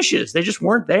 just the finishes, they just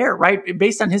weren't there, right?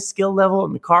 Based on his skill level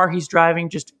and the car he's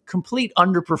driving, just complete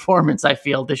underperformance, I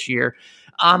feel, this year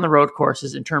on the road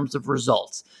courses in terms of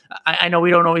results. I know we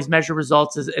don't always measure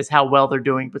results as how well they're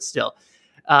doing, but still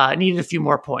needed a few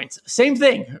more points. Same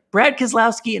thing, Brad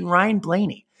Keselowski and Ryan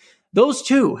Blaney. Those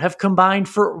two have combined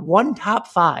for one top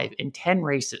 5 in 10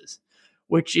 races,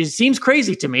 which seems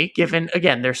crazy to me, given,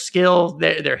 again, their skill,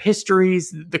 their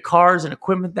histories, the cars and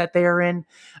equipment that they are in.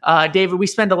 David, we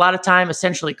spend a lot of time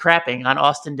essentially crapping on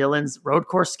Austin Dillon's road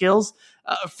course skills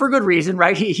for good reason,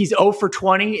 right? He's 0 for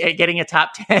 20 at getting a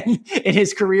top 10 in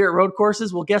his career at road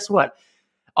courses. Well, guess what?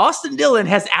 Austin Dillon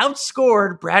has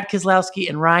outscored Brad Keselowski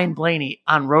and Ryan Blaney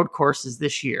on road courses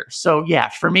this year. So, yeah,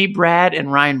 for me, Brad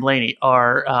and Ryan Blaney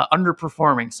are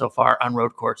underperforming so far on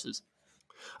road courses.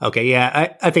 Okay,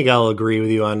 yeah, I think I'll agree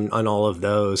with you on all of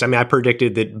those. I mean, I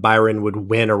predicted that Byron would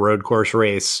win a road course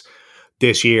race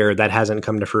this year. That hasn't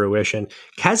come to fruition.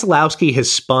 Keselowski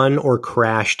has spun or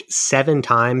crashed 7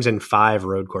 times in 5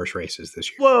 road course races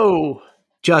this year. Whoa.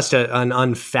 Just an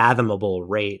unfathomable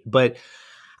rate. But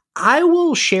I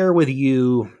will share with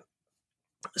you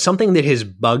something that has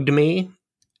bugged me.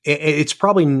 It's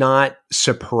probably not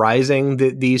surprising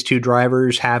that these two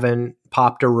drivers haven't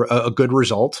popped a good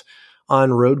result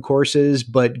on road courses,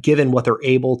 but given what they're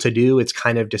able to do, it's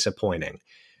kind of disappointing.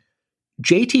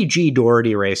 JTG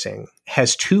Doherty Racing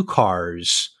has 2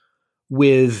 cars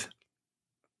with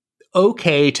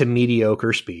okay to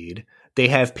mediocre speed. They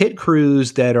have pit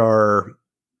crews that are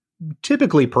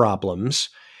typically problems,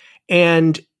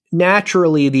 and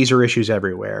naturally these are issues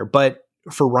everywhere. But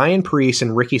for Ryan Preece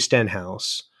and Ricky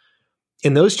Stenhouse,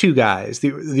 in those 2 guys,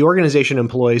 the organization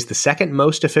employs the 2nd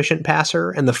most efficient passer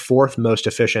and the 4th most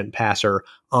efficient passer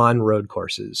on road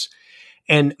courses.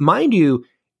 And mind you,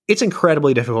 it's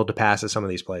incredibly difficult to pass at some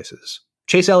of these places.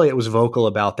 Chase Elliott was vocal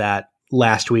about that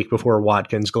last week before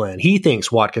Watkins Glen. He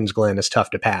thinks Watkins Glen is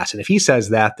tough to pass. And if he says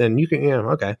that, then you can,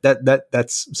 okay,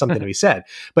 that's something to be said.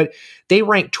 But they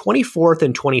rank 24th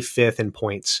and 25th in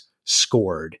points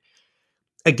scored.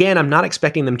 Again, I'm not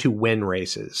expecting them to win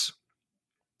races.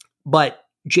 But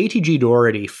JTG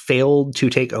Doherty failed to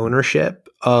take ownership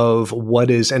of what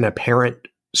is an apparent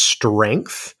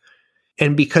strength.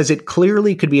 And because it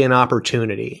clearly could be an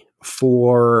opportunity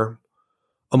for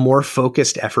a more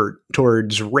focused effort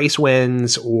towards race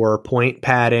wins or point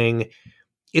padding,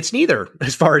 it's neither,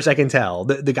 as far as I can tell.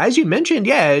 The guys you mentioned,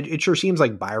 yeah, it sure seems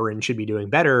like Byron should be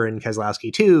doing better and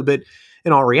Keselowski too. But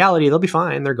in all reality, they'll be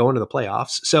fine. They're going to the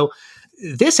playoffs. So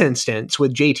this instance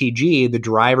with JTG, the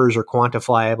drivers are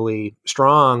quantifiably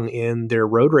strong in their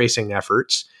road racing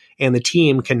efforts, and the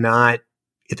team cannot,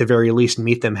 at the very least,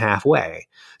 meet them halfway.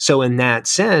 So in that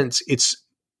sense, it's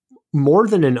more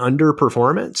than an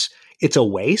underperformance. it's a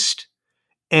waste.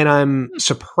 And I'm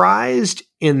surprised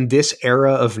in this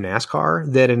era of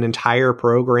NASCAR that an entire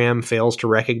program fails to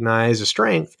recognize a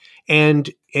strength. And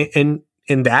in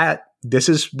that, this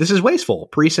is wasteful.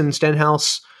 Preece and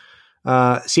Stenhouse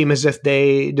seem as if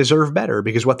they deserve better,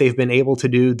 because what they've been able to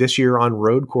do this year on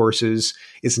road courses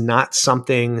is not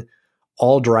something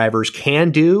all drivers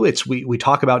can do. We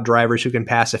talk about drivers who can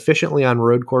pass efficiently on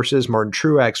road courses. Martin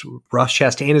Truex, Ross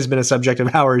Chastain has been a subject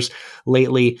of ours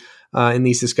lately in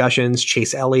these discussions.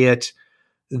 Chase Elliott,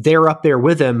 they're up there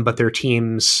with him, but their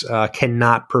teams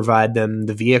cannot provide them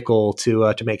the vehicle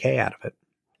to make hay out of it.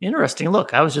 Interesting.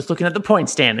 Look, I was just looking at the point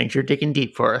standings. You're digging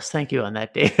deep for us. Thank you on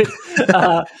that, David.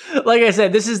 Like I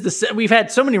said, we've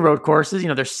had so many road courses.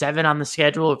 There's 7 on the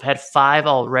schedule. We've had 5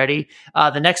 already.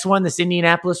 The next one, this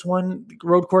Indianapolis one,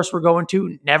 road course we're going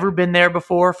to, never been there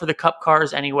before for the Cup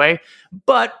cars anyway.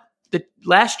 But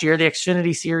last year, the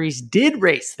Xfinity Series did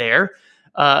race there.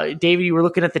 David, you were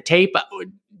looking at the tape.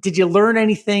 Did you learn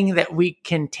anything that we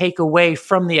can take away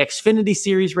from the Xfinity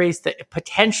Series race that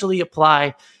potentially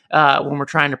apply when we're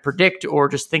trying to predict or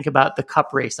just think about the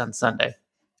Cup race on Sunday?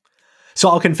 So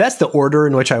I'll confess the order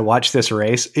in which I watched this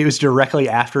race, it was directly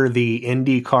after the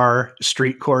IndyCar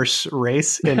street course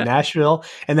race in Nashville.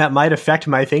 And that might affect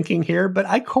my thinking here, but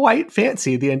I quite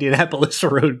fancy the Indianapolis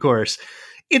road course.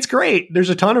 It's great. There's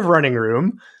a ton of running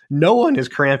room. No one is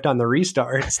cramped on the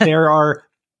restarts. There are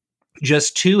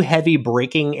just 2 heavy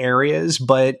braking areas,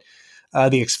 but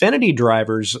the Xfinity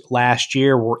drivers last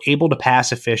year were able to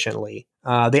pass efficiently.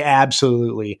 They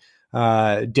absolutely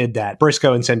did that.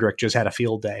 Briscoe and Cindric just had a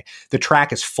field day. The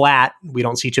track is flat. We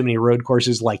don't see too many road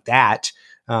courses like that.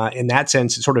 In that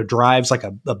sense, it sort of drives like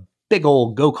a big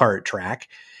old go-kart track.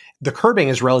 The curbing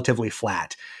is relatively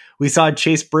flat. We saw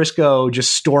Chase Briscoe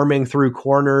just storming through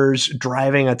corners,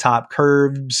 driving atop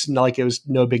curves like it was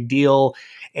no big deal,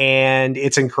 and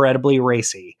it's incredibly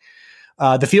racy.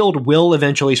 The field will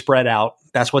eventually spread out.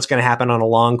 That's what's going to happen on a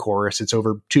long course. It's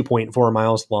over 2.4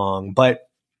 miles long, but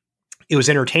it was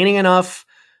entertaining enough,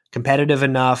 competitive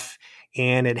enough,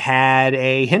 and it had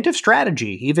a hint of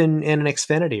strategy, even in an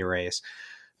Xfinity race.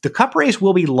 The Cup race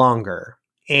will be longer,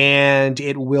 and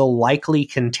it will likely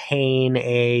contain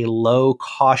a low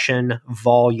caution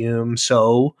volume.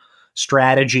 So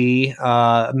strategy,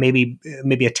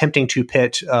 maybe attempting to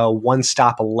pit one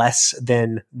stop less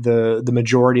than the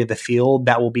majority of the field.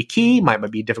 That will be key. Might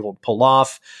be difficult to pull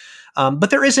off. But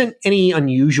there isn't any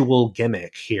unusual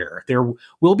gimmick here. There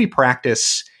will be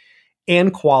practice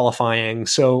and qualifying,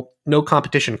 so no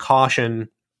competition caution.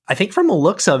 I think from the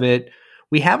looks of it,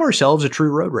 we have ourselves a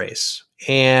true road race.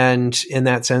 And in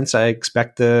that sense, I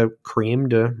expect the cream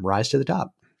to rise to the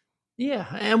top. Yeah,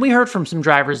 and we heard from some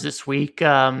drivers this week.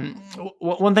 One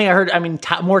thing I heard,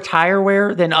 more tire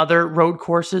wear than other road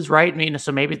courses, right?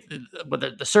 So maybe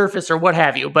whether the surface or what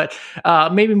have you, but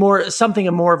maybe more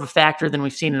of a factor than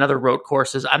we've seen in other road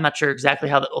courses. I'm not sure exactly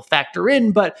how that will factor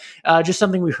in, but just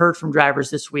something we heard from drivers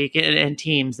this week and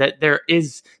teams, that there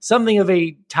is something of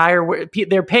a tire wear.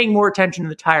 They're paying more attention to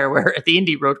the tire wear at the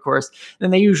Indy road course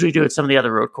than they usually do at some of the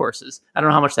other road courses. I don't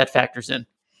know how much that factors in.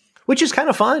 Which is kind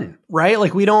of fun, right?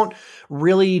 Like, we don't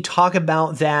really talk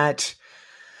about that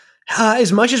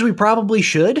as much as we probably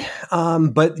should,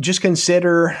 but just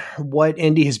consider what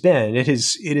Indy has been. It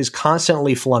is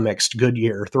constantly flummoxed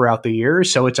Goodyear throughout the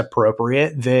years, so it's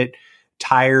appropriate that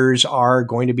tires are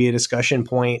going to be a discussion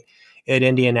point at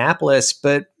Indianapolis.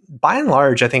 But by and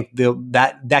large, I think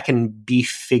that can be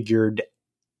figured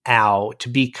out,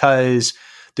 because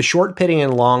the short pitting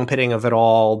and long pitting of it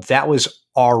all, that was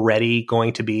already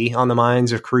going to be on the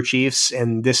minds of crew chiefs.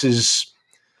 And this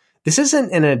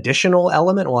isn't an additional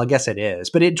element. Well, I guess it is,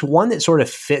 but it's one that sort of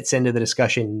fits into the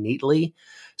discussion neatly.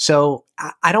 So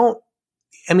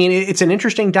it's an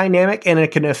interesting dynamic, and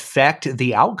it can affect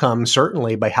the outcome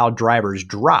certainly by how drivers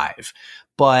drive.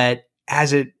 But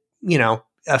as it,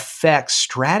 affects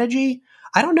strategy,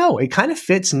 I don't know. It kind of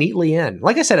fits neatly in.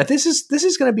 Like I said, if this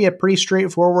is going to be a pretty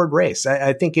straightforward race,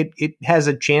 I think it has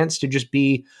a chance to just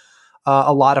be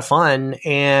a lot of fun.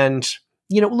 And,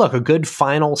 look, a good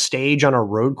final stage on a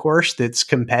road course that's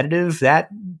competitive, that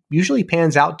usually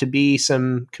pans out to be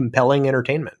some compelling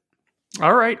entertainment.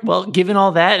 All right. Well, given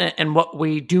all that and what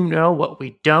we do know, what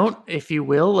we don't, if you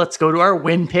will, let's go to our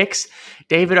win picks.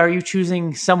 David, are you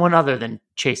choosing someone other than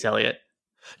Chase Elliott?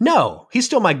 No, he's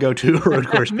still my go-to road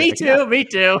course Me pick. too. Yeah. Me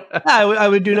too. I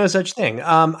would do no such thing.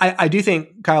 I do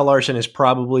think Kyle Larson has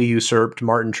probably usurped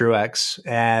Martin Truex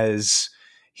as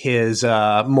his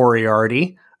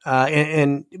Moriarty.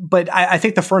 But I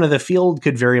think the front of the field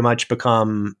could very much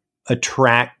become a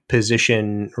track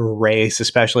position race,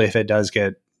 especially if it does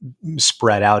get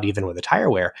spread out even with a tire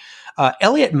wear.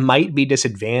 Elliott might be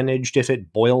disadvantaged if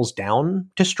it boils down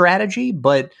to strategy,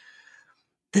 but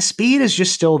the speed is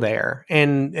just still there.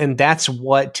 And that's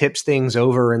what tips things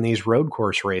over in these road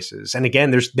course races. And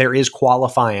again, there is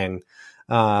qualifying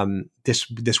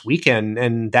this weekend,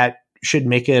 and that should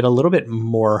make it a little bit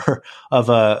more of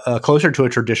a closer to a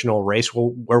traditional race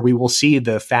where we will see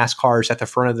the fast cars at the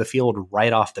front of the field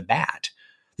right off the bat.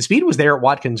 The speed was there at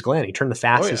Watkins Glen. He turned the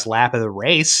fastest lap of the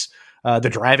race. The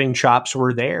driving chops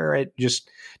were there. It just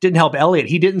didn't help Elliott.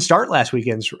 He didn't start last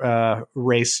weekend's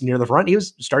race near the front. He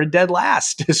started dead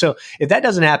last. So if that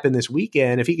doesn't happen this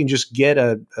weekend, if he can just get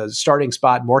a starting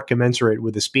spot more commensurate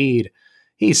with the speed,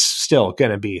 he's still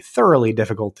going to be thoroughly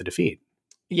difficult to defeat.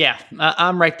 Yeah,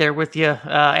 I'm right there with you.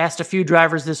 Asked a few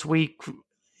drivers this week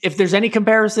if there's any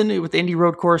comparison with the Indy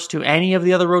Road Course to any of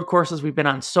the other road courses we've been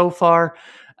on so far.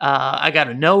 I got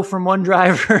a no from one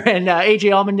driver, and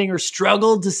AJ Allmendinger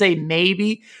struggled to say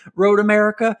maybe Road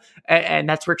America, and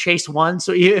that's where Chase won.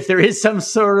 So if there is some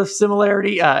sort of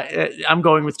similarity, I'm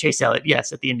going with Chase Elliott,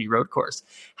 yes, at the Indy Road Course.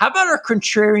 How about our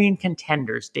contrarian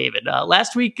contenders, David?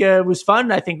 Last week was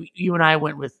fun. I think you and I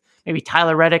went with maybe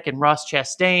Tyler Reddick and Ross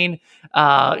Chastain,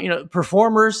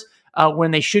 performers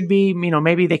when they should be.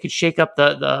 Maybe they could shake up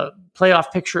the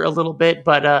playoff picture a little bit.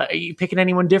 But are you picking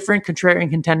anyone different, contrarian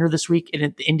contender this week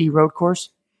in the Indy Road Course?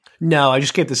 No, I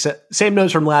just get the same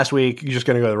notes from last week. You're just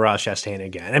going to go with Ross Chastain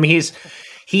again. I mean,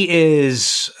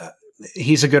 he's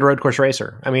a good road course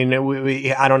racer. I mean,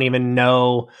 I don't even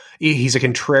know. He's a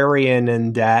contrarian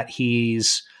in that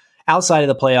he's outside of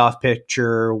the playoff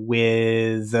picture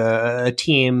with a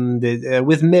team that,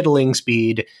 with middling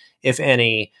speed, if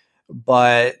any.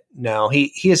 But no,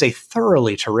 he is a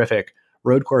thoroughly terrific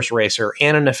road course racer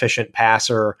and an efficient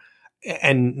passer.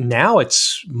 And now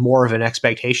it's more of an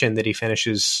expectation that he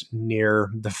finishes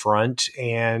near the front.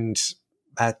 And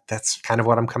that's kind of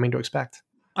what I'm coming to expect.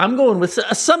 I'm going with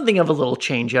something of a little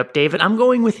change up, David. I'm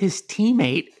going with his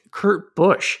teammate, Kurt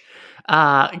Busch.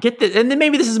 And then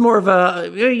maybe this is more of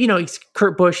a, he's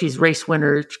Kurt Busch, he's race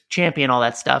winner, champion, all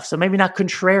that stuff. So maybe not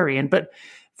contrarian, but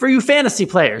for you fantasy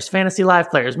players, fantasy live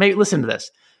players, maybe listen to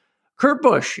this. Kurt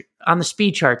Busch on the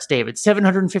speed charts, David,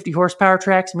 750 horsepower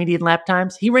tracks, median lap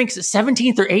times. He ranks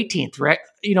 17th or 18th, right?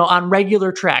 On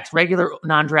regular tracks, regular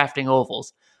non-drafting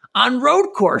ovals. On road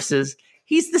courses,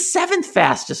 he's the 7th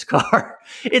fastest car.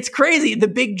 It's crazy. The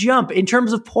big jump in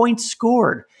terms of points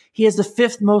scored. He has the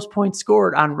 5th most points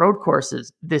scored on road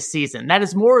courses this season. That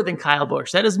is more than Kyle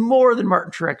Busch. That is more than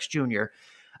Martin Truex Jr.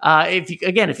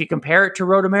 If you compare it to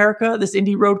Road America, this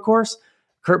Indy road course,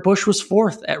 Kurt Busch was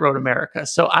 4th at Road America.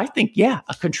 So I think, a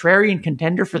contrarian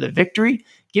contender for the victory.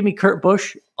 Give me Kurt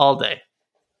Busch all day.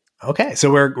 Okay,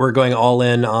 so we're going all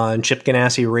in on Chip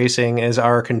Ganassi Racing as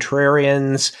our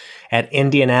contrarians at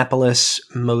Indianapolis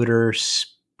Motor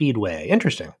Speedway.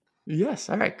 Interesting. Yes.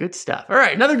 All right. Good stuff. All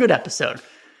right. Another good episode.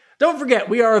 Don't forget,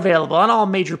 we are available on all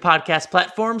major podcast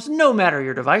platforms, no matter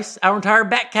your device. Our entire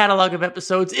back catalog of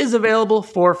episodes is available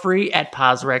for free at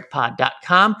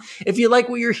PosRegPod.com. If you like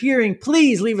what you're hearing,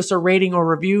 please leave us a rating or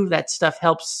review. That stuff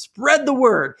helps spread the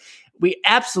word. We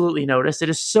absolutely notice. It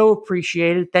is so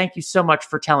appreciated. Thank you so much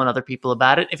for telling other people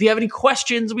about it. If you have any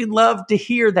questions, we'd love to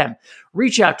hear them.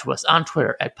 Reach out to us on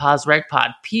Twitter at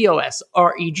PosRegPod,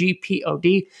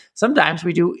 PosRegPod. Sometimes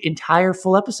we do entire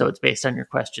full episodes based on your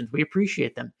questions. We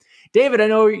appreciate them. David, I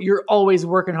know you're always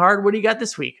working hard. What do you got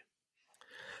this week?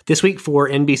 This week for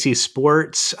NBC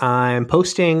Sports, I'm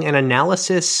posting an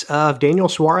analysis of Daniel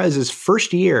Suarez's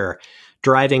first year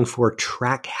driving for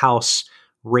Trackhouse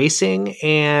Racing,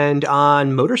 and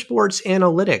on Motorsports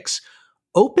Analytics,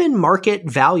 open market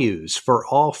values for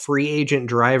all free agent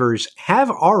drivers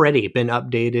have already been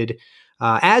updated,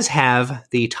 as have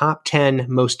the top 10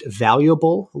 most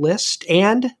valuable list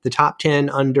and the top 10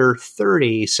 under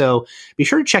 30. So be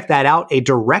sure to check that out. A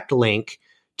direct link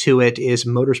to it is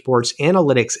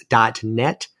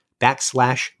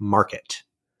motorsportsanalytics.net/market.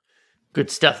 Good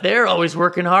stuff there. Always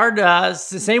working hard.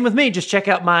 Same with me. Just check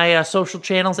out my social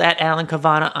channels at Alan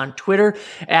Cavana on Twitter.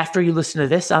 After you listen to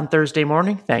this on Thursday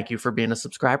morning, thank you for being a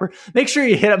subscriber. Make sure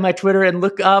you hit up my Twitter and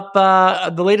look up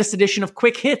the latest edition of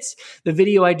Quick Hits, the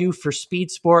video I do for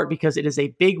Speed Sport, because it is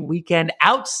a big weekend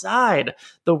outside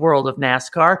the world of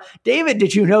NASCAR. David,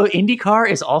 did you know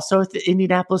IndyCar is also at the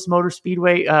Indianapolis Motor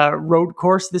Speedway road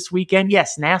course this weekend?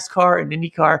 Yes, NASCAR and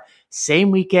IndyCar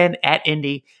same weekend at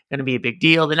Indy. Going to be a big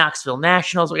deal. The Knoxville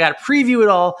Nationals. We got to preview it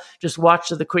all. Just watch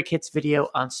the quick hits video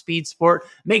on Speed Sport.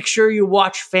 Make sure you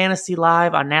watch Fantasy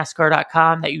Live on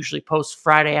NASCAR.com. That usually posts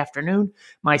Friday afternoon.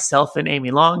 Myself and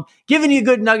Amy Long giving you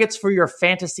good nuggets for your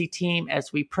fantasy team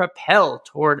as we propel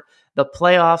toward the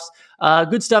playoffs.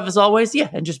 Good stuff as always. Yeah,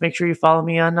 and just make sure you follow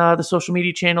me on the social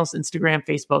media channels, Instagram,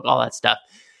 Facebook, all that stuff.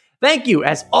 Thank you,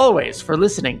 as always, for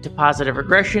listening to Positive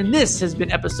Regression. This has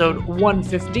been episode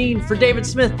 115. For David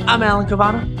Smith, I'm Alan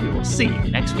Cavana. We will see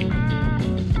you next week.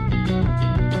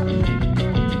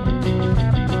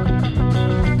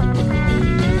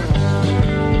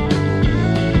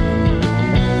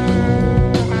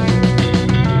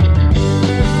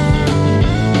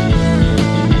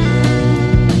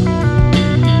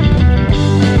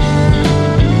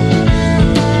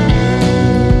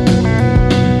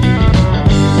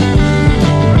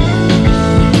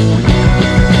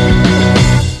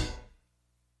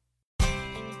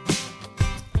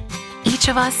 Each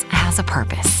of us has a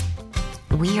purpose.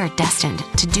 We are destined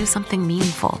to do something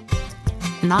meaningful,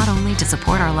 not only to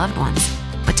support our loved ones,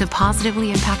 but to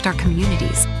positively impact our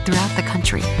communities throughout the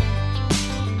country.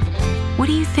 What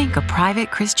do you think a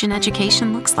private Christian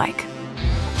education looks like?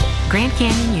 Grand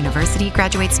Canyon University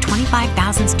graduates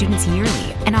 25,000 students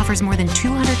yearly and offers more than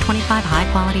 225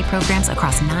 high-quality programs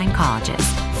across 9 colleges.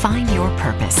 Find your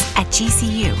purpose at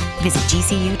GCU. Visit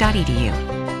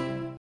gcu.edu.